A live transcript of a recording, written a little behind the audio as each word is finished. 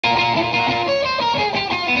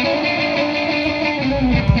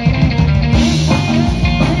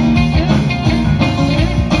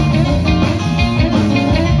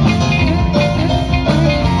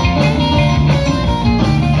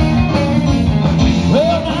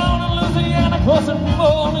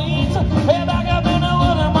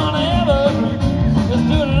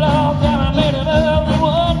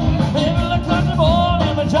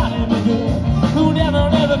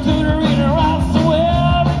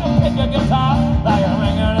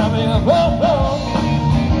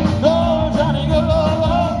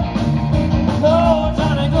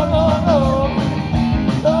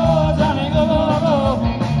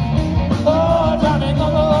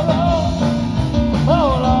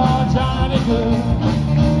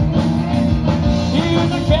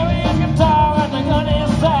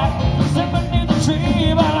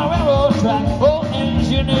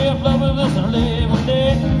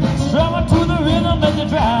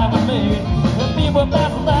life was made. And people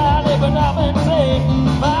passing by, they would stop and say,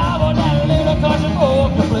 Bible, that little country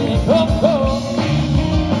folk to play. Oh, oh,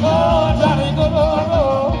 oh, Johnny, go, oh,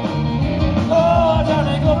 oh, oh,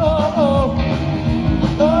 Johnny, go, oh, oh,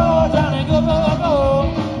 oh, Johnny, go, oh, oh,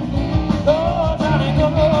 oh, Johnny, go,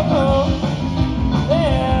 oh, oh,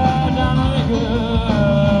 yeah, Johnny, good.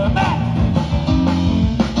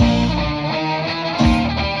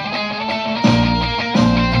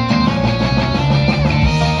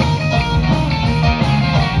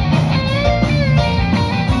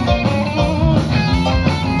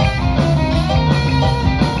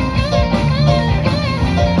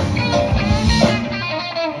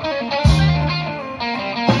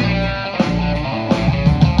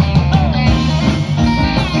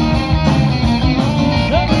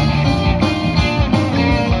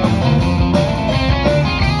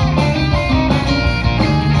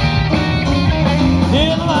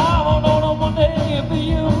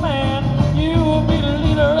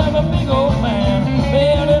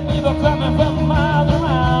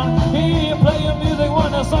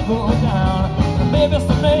 Go down. Maybe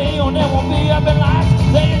someday you'll never be up in lights.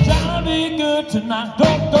 They're trying to be good tonight. Go,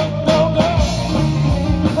 go, go, go.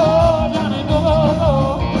 Oh, Johnny, go, go, go.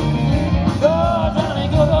 Oh, Johnny,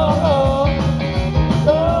 go, go, go.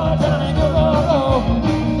 Oh, Johnny, go, go, go.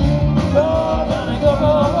 Oh, Johnny, go,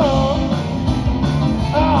 go, go.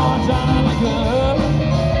 Oh, Johnny, be good.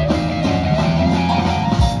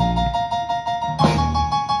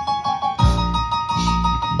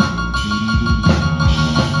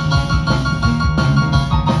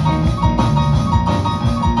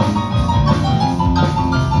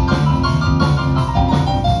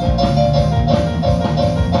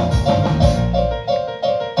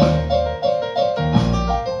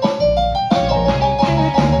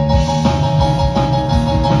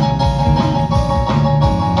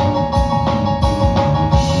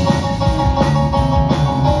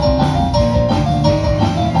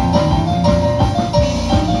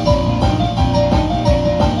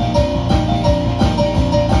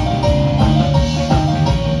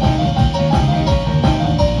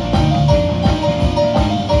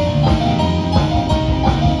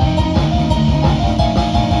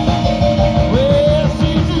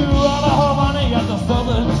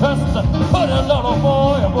 Put a little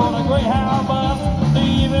boy aboard a Greyhound bus,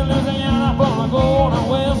 leaving Louisiana for the Golden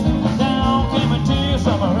West. Down came a tear,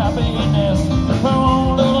 summer happiness. Her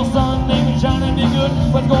own little son named Johnny B. Goode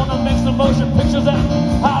was gonna make some motion pictures at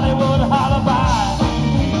Hollywood. Holla, bye,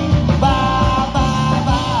 bye, bye,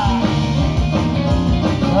 bye.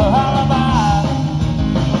 Holla, bye,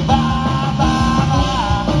 bye, bye,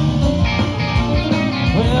 bye.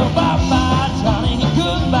 Well, bye, bye, Johnny.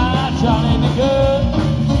 Goodbye, Johnny B. Goode.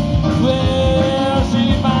 Well, she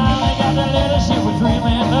finally got the letter she was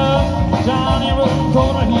dreaming of. Johnny wrote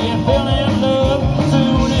told her he had fell in love.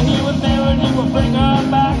 Soon as he was married, he would bring her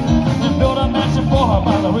back and build a mansion for her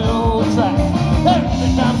by the railroad track. Every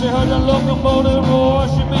time she heard the locomotive roar,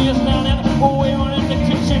 she'd be standing waiting at the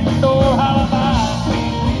kitchen door. Holla, bye,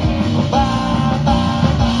 bye, bye,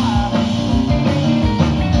 bye.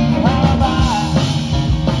 Holla, bye,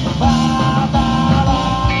 bye, bye, bye.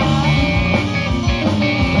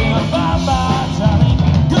 Bye-bye, Johnny.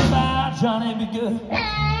 Goodbye, Johnny, be good.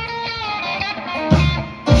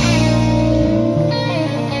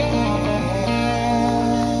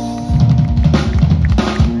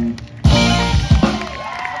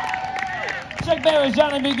 Chuck Berry's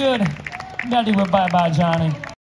Johnny, be good. Gotta do with bye-bye, Johnny.